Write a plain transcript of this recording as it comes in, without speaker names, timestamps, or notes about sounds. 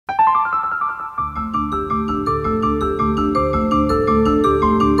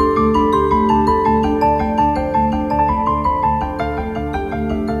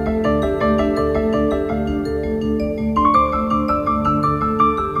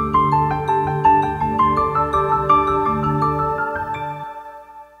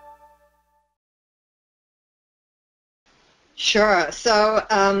Sure. So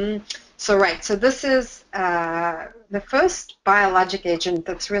this is the first biologic agent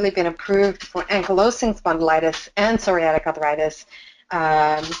that's really been approved for ankylosing spondylitis and psoriatic arthritis.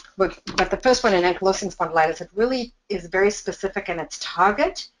 But the first one in ankylosing spondylitis, it really is very specific in its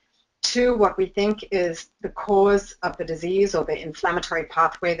target to what we think is the cause of the disease or the inflammatory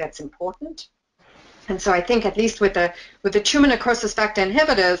pathway that's important. And so I think at least with the tumor necrosis factor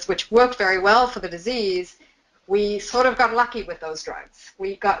inhibitors, which work very well for the disease, we sort of got lucky with those drugs.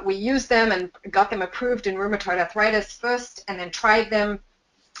 We used them and got them approved in rheumatoid arthritis first, and then tried them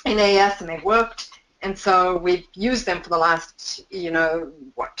in AS, and they worked. And so we've used them for the last,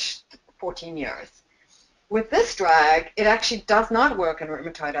 14 years. With this drug, it actually does not work in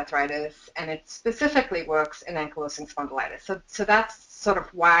rheumatoid arthritis, and it specifically works in ankylosing spondylitis. So that's sort of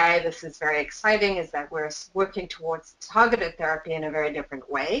why this is very exciting, is that we're working towards targeted therapy in a very different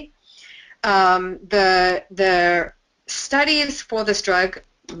way. The studies for this drug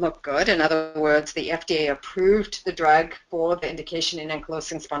look good. In other words, the FDA approved the drug for the indication in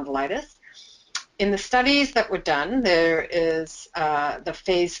ankylosing spondylitis. In the studies that were done, there is the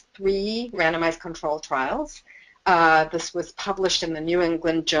phase 3 randomized controlled trials. This was published in the New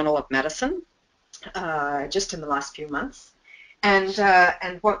England Journal of Medicine just in the last few months.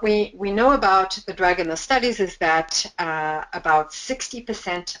 And what we know about the drug in the studies is that about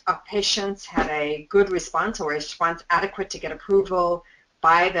 60% of patients had a good response, or a response adequate to get approval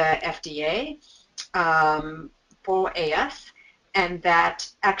by the FDA for AS, and that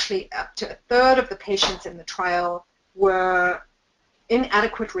actually up to a third of the patients in the trial were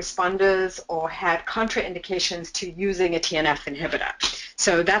inadequate responders or had contraindications to using a TNF inhibitor.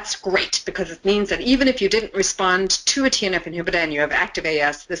 So that's great, because it means that even if you didn't respond to a TNF inhibitor and you have active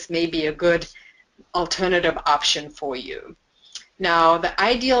AS, this may be a good alternative option for you. Now, the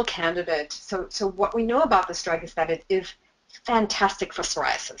ideal candidate, so what we know about this drug is that it is fantastic for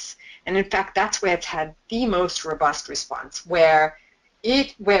psoriasis. And in fact, that's where it's had the most robust response, where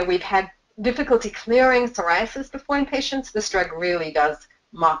we've had difficulty clearing psoriasis before in patients, this drug really does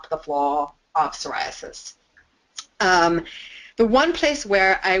mop the floor of psoriasis. The one place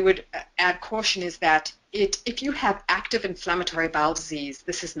where I would add caution is that if you have active inflammatory bowel disease,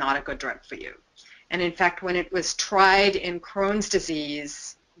 this is not a good drug for you. And in fact, when it was tried in Crohn's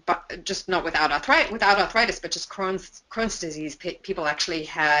disease, but just not without arthritis, but just Crohn's disease, people actually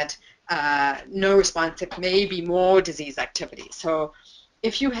had no response, if maybe more disease activity. So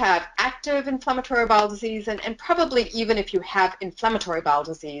if you have active inflammatory bowel disease, and probably even if you have inflammatory bowel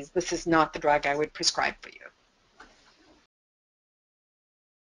disease, this is not the drug I would prescribe for you.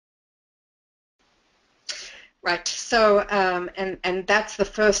 Right, so, and that's the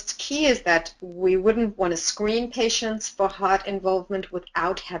first key, is that we wouldn't want to screen patients for heart involvement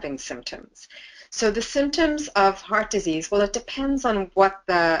without having symptoms. So the symptoms of heart disease, well, it depends on what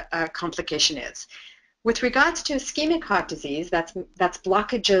the complication is. With regards to ischemic heart disease, that's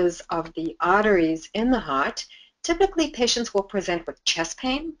blockages of the arteries in the heart. Typically, patients will present with chest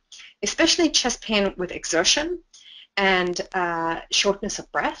pain, especially chest pain with exertion, and shortness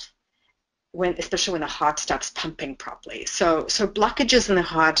of breath, especially when the heart stops pumping properly. So blockages in the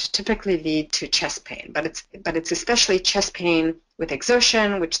heart typically lead to chest pain, but it's especially chest pain with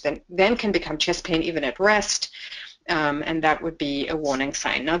exertion, which then can become chest pain even at rest. And that would be a warning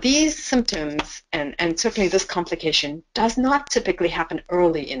sign. Now, these symptoms, and certainly this complication, does not typically happen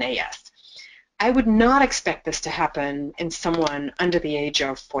early in AS. I would not expect this to happen in someone under the age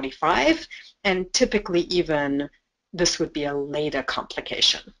of 45, and typically even this would be a later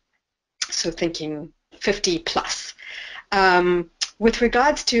complication. So thinking 50 plus. With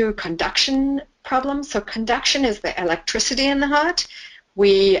regards to conduction problems, so conduction is the electricity in the heart.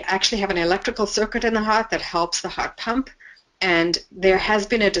 We actually have an electrical circuit in the heart that helps the heart pump, and there has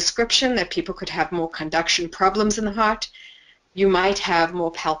been a description that people could have more conduction problems in the heart. You might have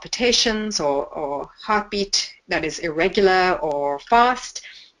more palpitations or heartbeat that is irregular or fast,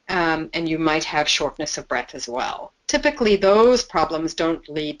 and you might have shortness of breath as well. Typically, those problems don't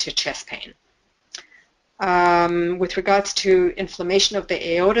lead to chest pain. With regards to inflammation of the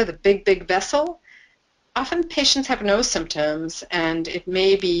aorta, the big vessel, often patients have no symptoms, and it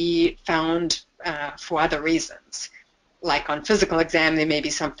may be found for other reasons. Like on physical exam, there may be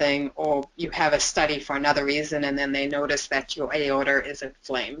something, or you have a study for another reason, and then they notice that your aorta is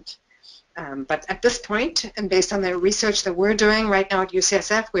inflamed. But at this point, and based on the research that we're doing right now at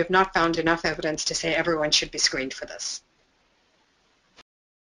UCSF, we have not found enough evidence to say everyone should be screened for this.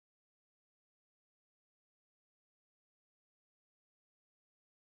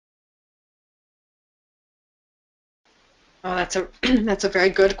 Oh, that's a that's a very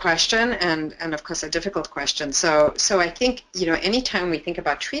good question, and of course a difficult question. So I think, anytime we think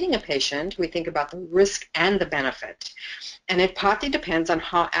about treating a patient, we think about the risk and the benefit, and it partly depends on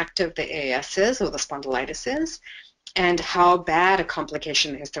how active the AS is or the spondylitis is, and how bad a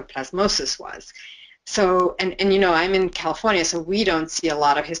complication histoplasmosis was. So, and I'm in California, so we don't see a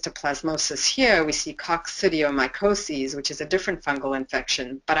lot of histoplasmosis here. We see coccidiomycosis, which is a different fungal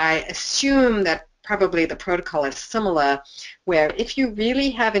infection. But I assume that probably the protocol is similar, where if you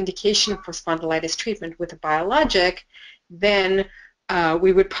really have indication for spondylitis treatment with a biologic, then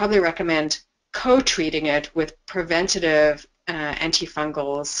we would probably recommend co-treating it with preventative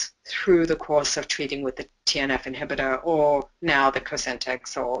antifungals through the course of treating with the TNF inhibitor, or now the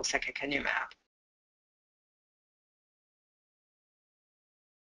Cosentyx or secukinumab.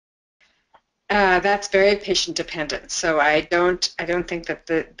 That's very patient dependent. So I don't think that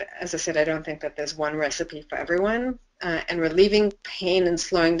as I said, I don't think that there's one recipe for everyone. And relieving pain and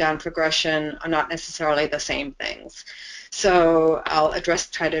slowing down progression are not necessarily the same things. So I'll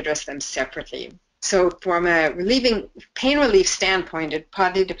try to address them separately. So from a pain relief standpoint, it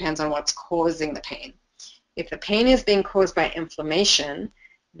partly depends on what's causing the pain. If the pain is being caused by inflammation,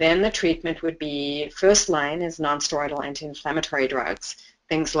 then the treatment would be, first line is nonsteroidal anti-inflammatory drugs,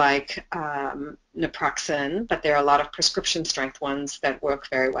 things like naproxen, but there are a lot of prescription strength ones that work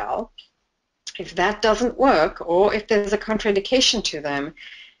very well. If that doesn't work, or if there's a contraindication to them,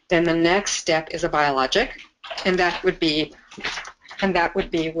 then the next step is a biologic, and that would be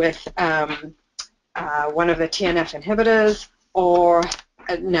with one of the TNF inhibitors, or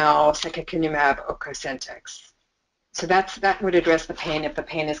now secukinumab or Cosentyx. So that would address the pain if the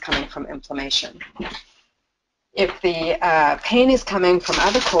pain is coming from inflammation. If the pain is coming from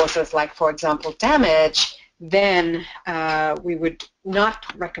other causes, like, for example, damage, then we would not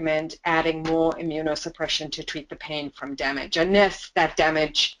recommend adding more immunosuppression to treat the pain from damage, unless that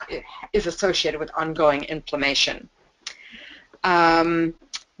damage is associated with ongoing inflammation.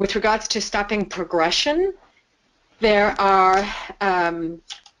 With regards to stopping progression, there are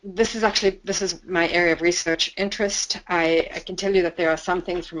this is my area of research interest. I can tell you that there are some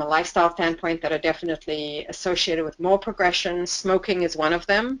things from a lifestyle standpoint that are definitely associated with more progression. Smoking is one of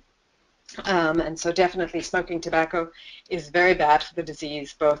them. And so definitely smoking tobacco is very bad for the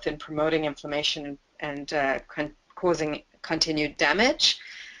disease, both in promoting inflammation and causing continued damage.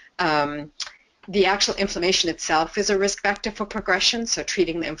 The actual inflammation itself is a risk factor for progression, so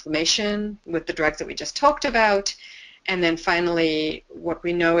treating the inflammation with the drugs that we just talked about. And then finally, what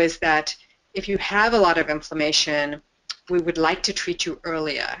we know is that if you have a lot of inflammation, we would like to treat you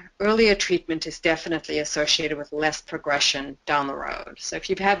earlier. Earlier treatment is definitely associated with less progression down the road. So if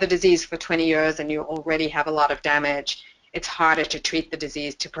you've had the disease for 20 years and you already have a lot of damage, it's harder to treat the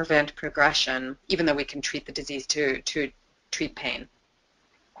disease to prevent progression, even though we can treat the disease to treat pain.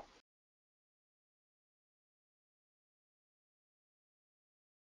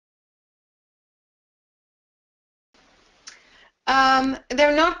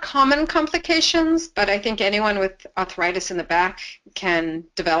 They're not common complications, but I think anyone with arthritis in the back can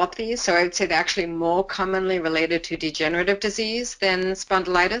develop these. So I would say they're actually more commonly related to degenerative disease than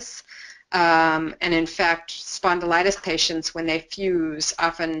spondylitis. And in fact, spondylitis patients, when they fuse,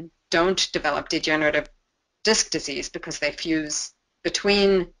 often don't develop degenerative disc disease because they fuse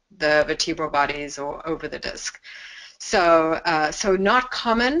between the vertebral bodies or over the disc. So not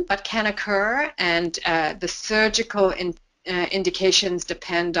common, but can occur, and the surgical indications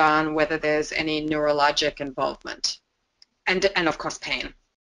depend on whether there's any neurologic involvement, and of course pain.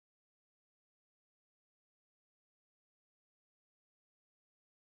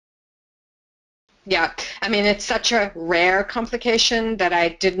 Yeah, I mean, it's such a rare complication that I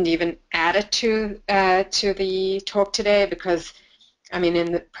didn't even add it to the talk today, because I mean,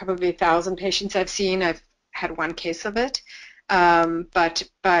 in the probably 1,000 patients I've seen, I've had one case of it. But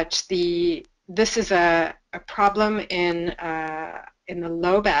this is a problem in the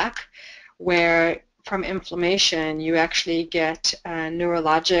low back, where from inflammation you actually get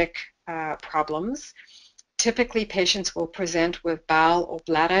neurologic problems. Typically, patients will present with bowel or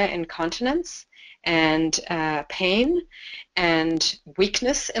bladder incontinence and pain and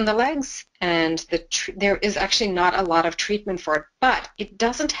weakness in the legs, and there is actually not a lot of treatment for it, but it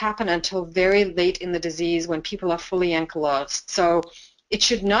doesn't happen until very late in the disease when people are fully ankylosed. So it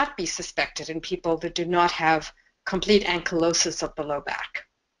should not be suspected in people that do not have complete ankylosis of the low back.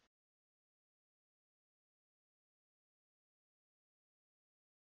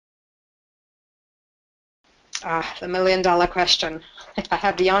 The million-dollar question. If I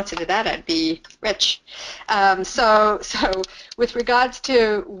had the answer to that, I'd be rich. So with regards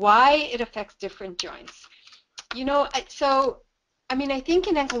to why it affects different joints, I mean, I think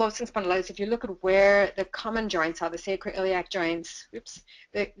in ankylosing spondylitis, if you look at where the common joints are, the sacroiliac joints,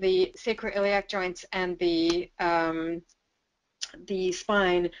 the sacroiliac joints and the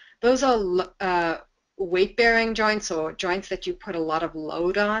spine, those are weight-bearing joints or joints that you put a lot of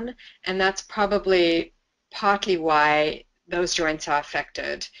load on, and that's probably partly why those joints are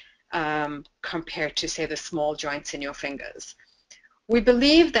affected compared to, say, the small joints in your fingers. We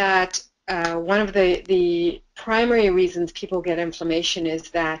believe that one of the primary reasons people get inflammation is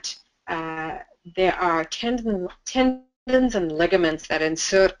that there are tendons and ligaments that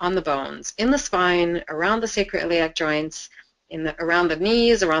insert on the bones, in the spine, around the sacroiliac joints, around the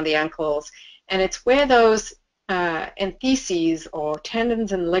knees, around the ankles, and it's where those entheses or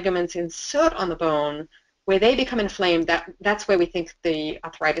tendons and ligaments insert on the bone, where they become inflamed. That's where we think the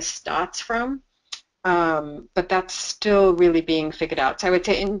arthritis starts from. But that's still really being figured out. So I would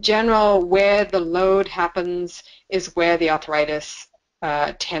say in general, where the load happens is where the arthritis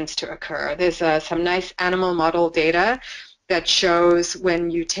tends to occur. There's some nice animal model data that shows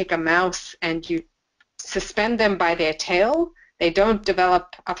when you take a mouse and you suspend them by their tail, they don't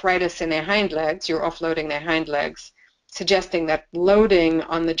develop arthritis in their hind legs. You're offloading their hind legs, suggesting that loading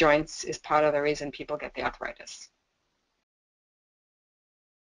on the joints is part of the reason people get the arthritis.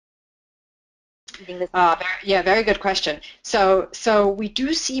 Very good question. So we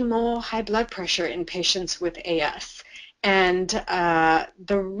do see more high blood pressure in patients with AS, and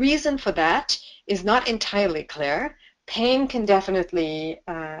the reason for that is not entirely clear. Pain can definitely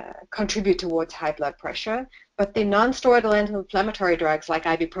contribute towards high blood pressure, but the non-steroidal anti-inflammatory drugs like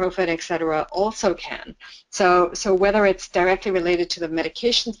ibuprofen, etc., also can. So whether it's directly related to the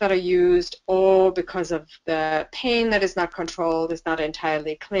medications that are used or because of the pain that is not controlled is not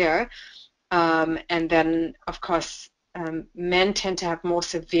entirely clear. And then, of course, men tend to have more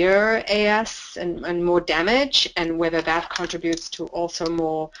severe AS and more damage, and whether that contributes to also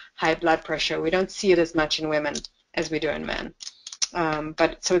more high blood pressure. We don't see it as much in women as we do in men.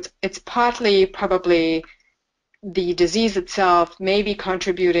 But so it's partly probably the disease itself may be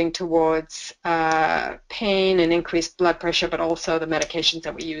contributing towards pain and increased blood pressure, but also the medications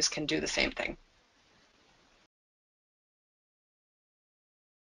that we use can do the same thing.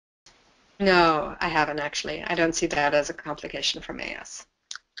 No, I haven't actually. I don't see that as a complication from AS.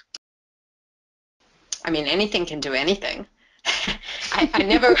 I mean, anything can do anything. I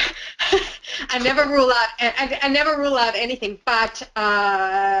never, I never rule out anything. But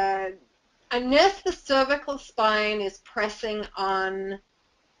unless the cervical spine is pressing on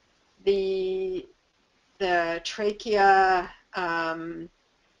the trachea, I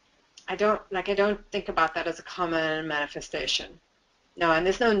don't think about that as a common manifestation. No, and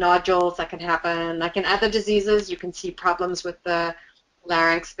there's no nodules that can happen. Like in other diseases, you can see problems with the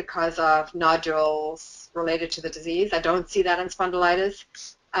larynx because of nodules related to the disease. I don't see that in spondylitis.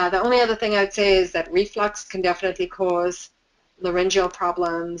 The only other thing I would say is that reflux can definitely cause laryngeal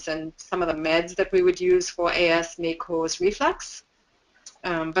problems, and some of the meds that we would use for AS may cause reflux,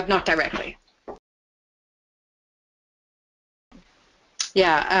 but not directly.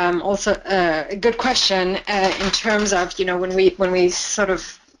 Yeah, also a good question in terms of, when we sort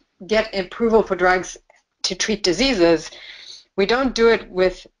of get approval for drugs to treat diseases, we don't do it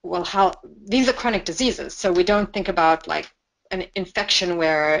with, these are chronic diseases, so we don't think about like an infection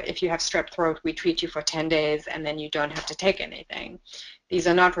where if you have strep throat, we treat you for 10 days and then you don't have to take anything. These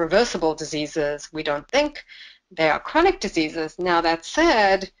are not reversible diseases, we don't think. They are chronic diseases. Now that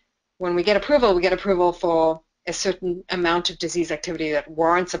said, when we get approval for a certain amount of disease activity that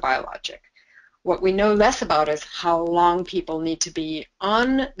warrants a biologic. What we know less about is how long people need to be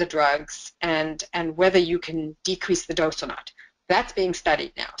on the drugs and whether you can decrease the dose or not. That's being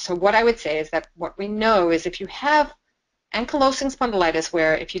studied now. So what I would say is that what we know is if you have ankylosing spondylitis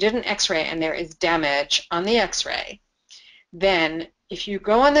where if you did an x-ray and there is damage on the x-ray, then if you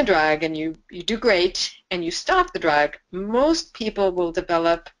go on the drug and you do great and you stop the drug, most people will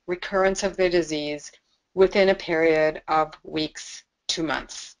develop recurrence of their disease within a period of weeks to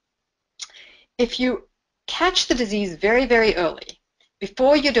months. If you catch the disease very, very early,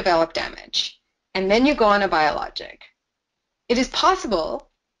 before you develop damage, and then you go on a biologic, it is possible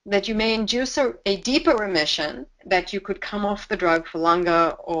that you may induce a deeper remission, that you could come off the drug for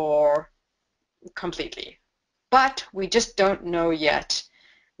longer or completely. But we just don't know yet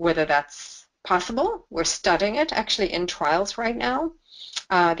whether that's possible. We're studying it actually in trials right now.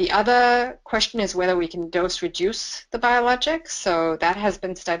 The other question is whether we can dose reduce the biologics. So that has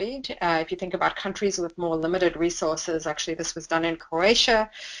been studied. If you think about countries with more limited resources, actually this was done in Croatia.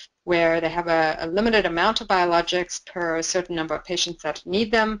 where they have a limited amount of biologics per a certain number of patients that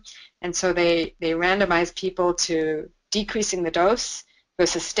need them. And so they randomize people to decreasing the dose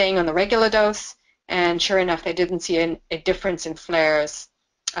versus staying on the regular dose. And sure enough, they didn't see a difference in flares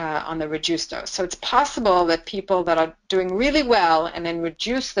on the reduced dose. So it's possible that people that are doing really well and then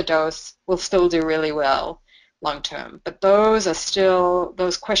reduce the dose will still do really well long term. But those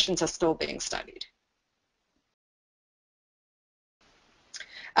questions are still being studied.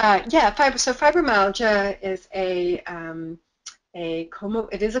 So fibromyalgia is a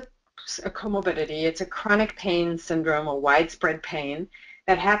comorbidity. It's a chronic pain syndrome or widespread pain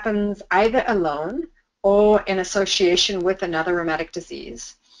that happens either alone or in association with another rheumatic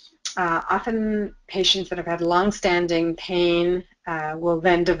disease. Often patients that have had long-standing pain will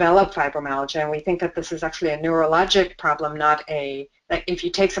then develop fibromyalgia, and we think that this is actually a neurologic problem, not like if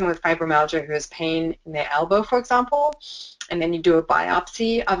you take someone with fibromyalgia who has pain in their elbow, for example, and then you do a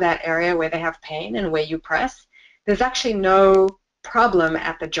biopsy of that area where they have pain and where you press, there's actually no problem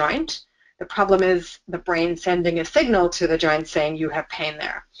at the joint. The problem is the brain sending a signal to the joint saying you have pain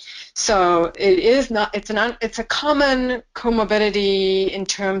there. So it's a common comorbidity in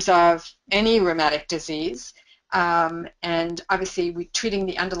terms of any rheumatic disease. And obviously, we're treating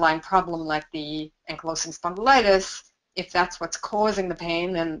the underlying problem like the ankylosing spondylitis. If that's what's causing the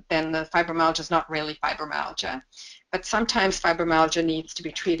pain, then the fibromyalgia is not really fibromyalgia. But sometimes fibromyalgia needs to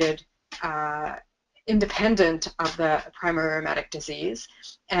be treated independent of the primary rheumatic disease,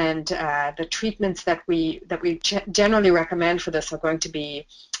 and the treatments that we generally recommend for this are going to be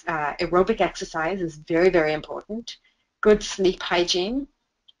aerobic exercise is very, very important, good sleep hygiene,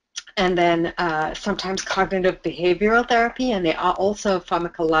 and then sometimes cognitive behavioral therapy, and there are also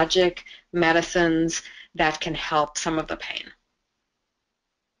pharmacologic medicines that can help some of the pain.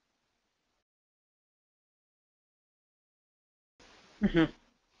 Mm-hmm.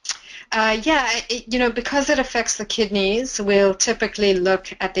 Because it affects the kidneys, we'll typically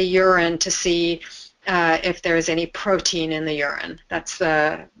look at the urine to see if there is any protein in the urine. That's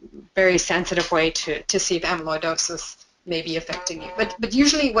a very sensitive way to see if amyloidosis may be affecting you. But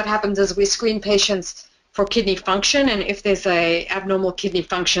usually what happens is we screen patients for kidney function, and if there's a abnormal kidney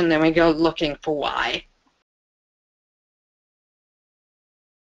function, then we go looking for why.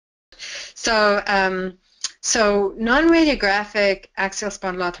 So non-radiographic axial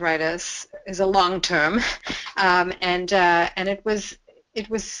spondyloarthritis is a long term, and it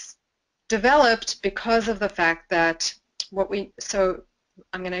was developed because of the fact that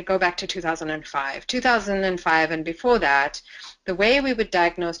I'm going to go back to 2005. 2005 and before that, the way we would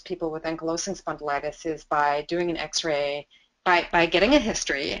diagnose people with ankylosing spondylitis is by doing an X-ray, by getting a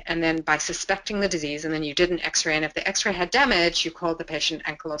history, and then by suspecting the disease, and then you did an X-ray, and if the X-ray had damage, you called the patient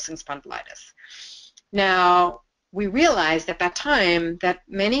ankylosing spondylitis. Now, we realized at that time that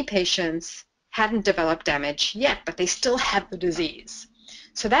many patients hadn't developed damage yet, but they still had the disease.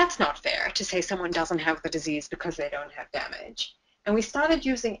 So that's not fair to say someone doesn't have the disease because they don't have damage. And we started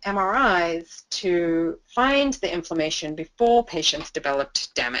using MRIs to find the inflammation before patients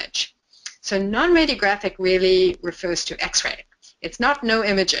developed damage. So non-radiographic really refers to X-ray. It's not no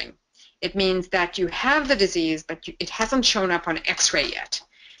imaging. It means that you have the disease, but it hasn't shown up on X-ray yet.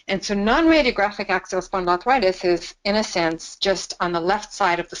 And so non-radiographic axial spondyloarthritis is, in a sense, just on the left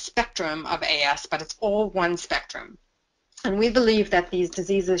side of the spectrum of AS, but it's all one spectrum. And we believe that these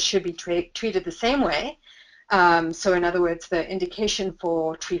diseases should be treated the same way. So in other words, the indication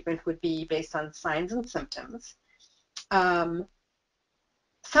for treatment would be based on signs and symptoms. Some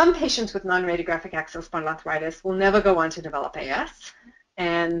patients with non-radiographic axial spondyloarthritis will never go on to develop AS,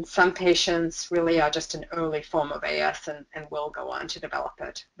 and some patients really are just an early form of AS and will go on to develop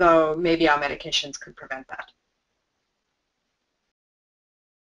it, though maybe our medications could prevent that.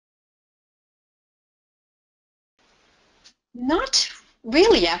 Not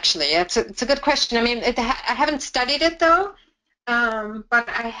really, actually. It's a good question. I mean, I haven't studied it, though, but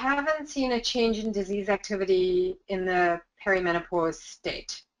I haven't seen a change in disease activity in the perimenopause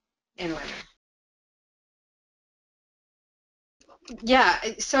state in women. Yeah,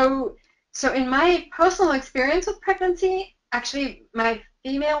 so in my personal experience with pregnancy, actually my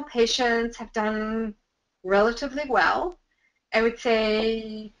female patients have done relatively well. I would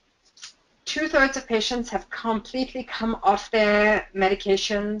say 2/3 of patients have completely come off their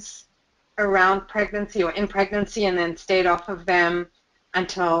medications around pregnancy or in pregnancy and then stayed off of them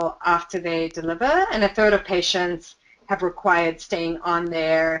until after they deliver, and 1/3 of patients have required staying on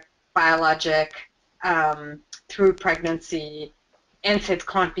their biologic through pregnancy. NSAIDs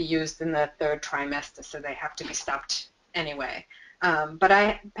can't be used in the 3rd trimester, so they have to be stopped anyway.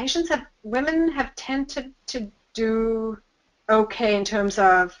 But women have tended to do okay in terms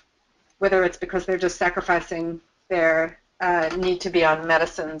of whether it's because they're just sacrificing their need to be on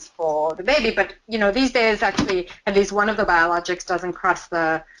medicines for the baby. But, these days, actually, at least one of the biologics doesn't cross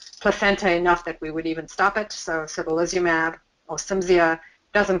the placenta enough that we would even stop it. So sotolizumab or Cimzia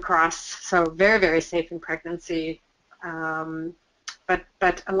doesn't cross, so very, very safe in pregnancy.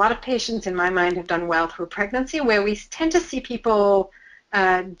 But a lot of patients, in my mind, have done well through pregnancy, where we tend to see people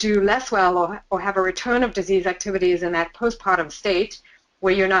do less well or have a return of disease activities in that postpartum state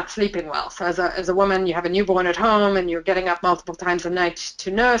where you're not sleeping well. So as a woman, you have a newborn at home and you're getting up multiple times a night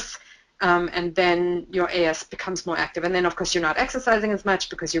to nurse, and then your AS becomes more active. And then, of course, you're not exercising as much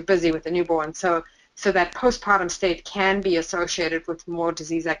because you're busy with the newborn. So that postpartum state can be associated with more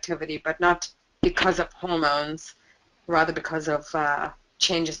disease activity, but not because of hormones, rather because of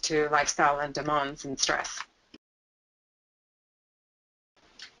changes to lifestyle and demands and stress.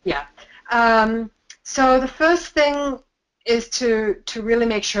 Yeah. So the first thing is to really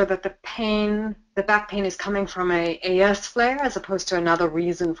make sure that the back pain is coming from a AS flare as opposed to another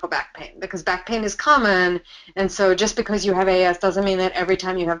reason for back pain, because back pain is common, and so just because you have AS doesn't mean that every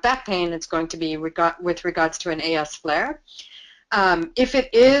time you have back pain it's going to be with regards to an AS flare. If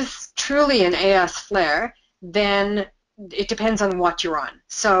it is truly an AS flare, then it depends on what you're on.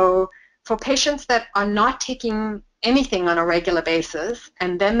 So for patients that are not taking anything on a regular basis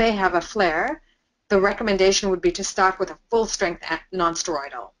and then they have a flare, the recommendation would be to start with a full-strength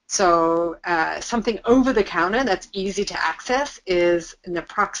nonsteroidal. So something over-the-counter that's easy to access is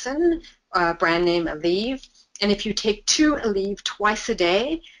naproxen, brand name Aleve. And if you take 2 Aleve twice a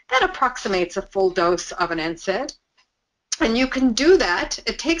day, that approximates a full dose of an NSAID. And you can do that.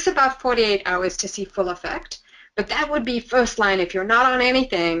 It takes about 48 hours to see full effect, but that would be first line if you're not on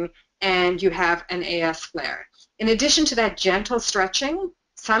anything and you have an AS flare. In addition to that, gentle stretching.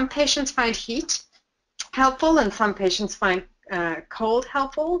 Some patients find heat helpful and some patients find cold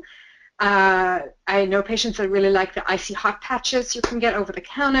helpful. I know patients that really like the icy hot patches you can get over the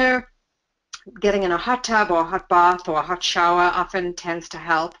counter. Getting in a hot tub or a hot bath or a hot shower often tends to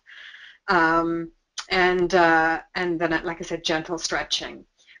help. And then, like I said, gentle stretching.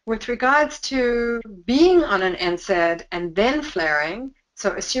 With regards to being on an NSAID and then flaring,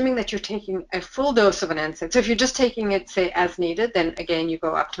 so assuming that you're taking a full dose of an NSAID, so if you're just taking it, say, as needed, then again, you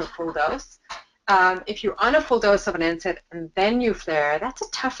go up to a full dose. If you're on a full dose of an NSAID and then you flare, that's a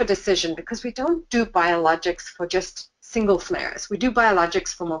tougher decision because we don't do biologics for just single flares. We do biologics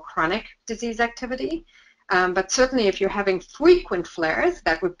for more chronic disease activity. But certainly if you're having frequent flares,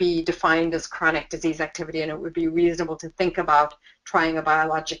 that would be defined as chronic disease activity, and it would be reasonable to think about trying a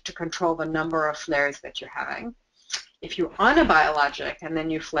biologic to control the number of flares that you're having. If you're on a biologic and then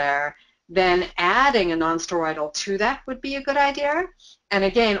you flare, then adding a nonsteroidal to that would be a good idea. And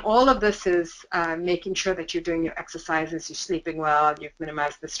again, all of this is making sure that you're doing your exercises, you're sleeping well, you've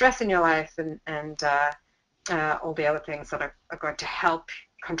minimized the stress in your life, and all the other things that are going to help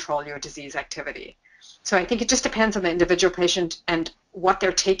control your disease activity. So I think it just depends on the individual patient and what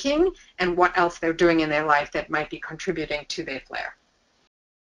they're taking and what else they're doing in their life that might be contributing to their flare.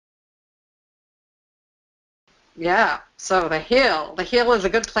 Yeah, so the heel. The heel is a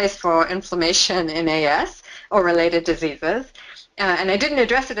good place for inflammation in AS or related diseases. And I didn't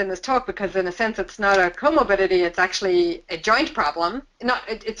address it in this talk because in a sense it's not a comorbidity, it's actually a joint problem.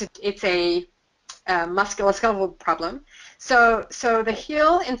 It's a musculoskeletal problem. So the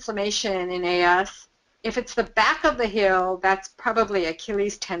heel inflammation in AS, if it's the back of the heel, that's probably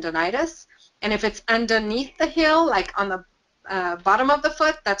Achilles tendonitis. And if it's underneath the heel, like on the bottom of the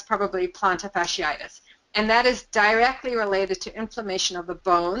foot, that's probably plantar fasciitis. And that is directly related to inflammation of the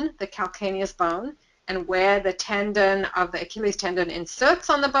bone, the calcaneus bone, and where the tendon of the Achilles tendon inserts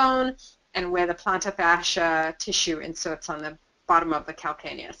on the bone and where the plantar fascia tissue inserts on the bottom of the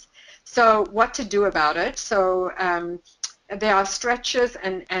calcaneus. So what to do about it? So there are stretches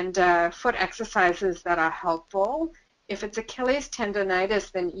and foot exercises that are helpful. If it's Achilles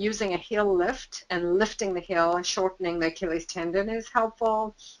tendonitis, then using a heel lift and lifting the heel and shortening the Achilles tendon is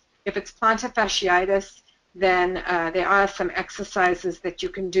helpful. If it's plantar fasciitis, then there are some exercises that you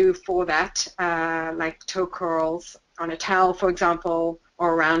can do for that, like toe curls on a towel, for example,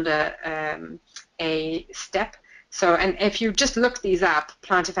 or around a step. So, and if you just look these up,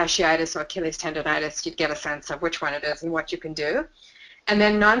 plantar fasciitis or Achilles tendonitis, you'd get a sense of which one it is and what you can do. And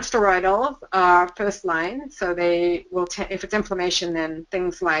then nonsteroidals are first line, so they will, if it's inflammation, then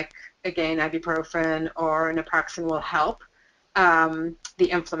things like, again, ibuprofen or naproxen will help the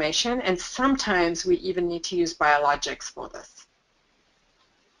inflammation, and sometimes we even need to use biologics for this.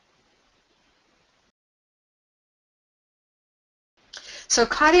 So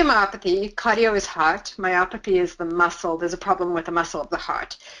cardiomyopathy, cardio is heart, myopathy is the muscle. There's a problem with the muscle of the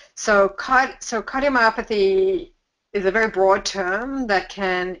heart. So cardiomyopathy is a very broad term that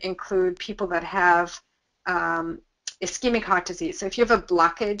can include people that have ischemic heart disease. So if you have a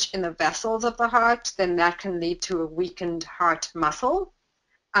blockage in the vessels of the heart, then that can lead to a weakened heart muscle.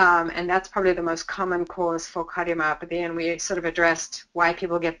 And that's probably the most common cause for cardiomyopathy. And we sort of addressed why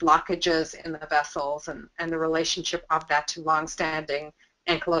people get blockages in the vessels and the relationship of that to long-standing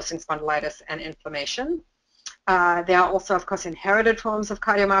ankylosing spondylitis and inflammation. There are also, of course, inherited forms of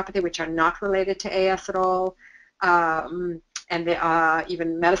cardiomyopathy which are not related to AS at all. And there are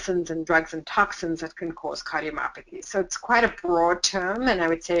even medicines and drugs and toxins that can cause cardiomyopathy. So it's quite a broad term, and I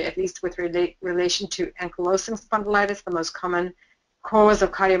would say at least with relation to ankylosing spondylitis, the most common cause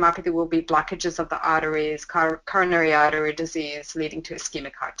of cardiomyopathy will be blockages of the arteries, coronary artery disease leading to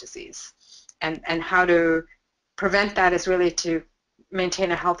ischemic heart disease. And how to prevent that is really to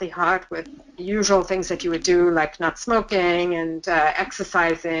maintain a healthy heart with the usual things that you would do, like not smoking and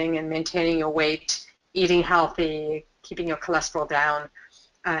exercising and maintaining your weight, eating healthy, keeping your cholesterol down,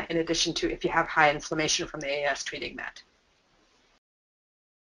 in addition to, if you have high inflammation from the AS, treating that.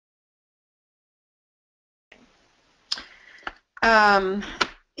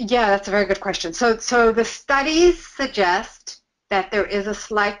 Yeah, that's a very good question. So the studies suggest that there is a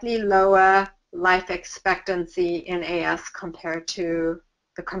slightly lower life expectancy in AS compared to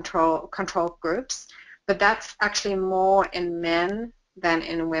the control groups, but that's actually more in men than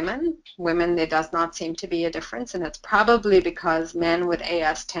in women. Women, there does not seem to be a difference, and it's probably because men with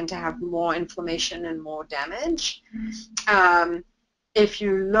AS tend to have more inflammation and more damage. If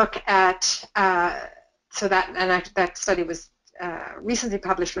you look at, that study was recently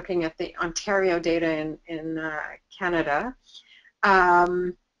published looking at the Ontario data in Canada.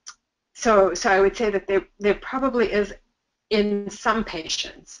 So I would say that there probably is in some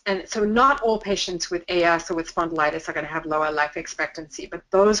patients, and so not all patients with AS or with spondylitis are going to have lower life expectancy, but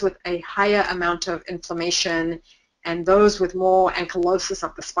those with a higher amount of inflammation and those with more ankylosis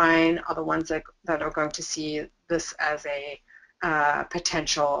of the spine are the ones that are going to see this as a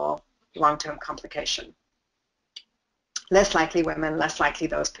potential long-term complication. Less likely women, less likely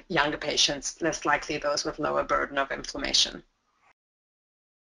those younger patients, less likely those with lower burden of inflammation.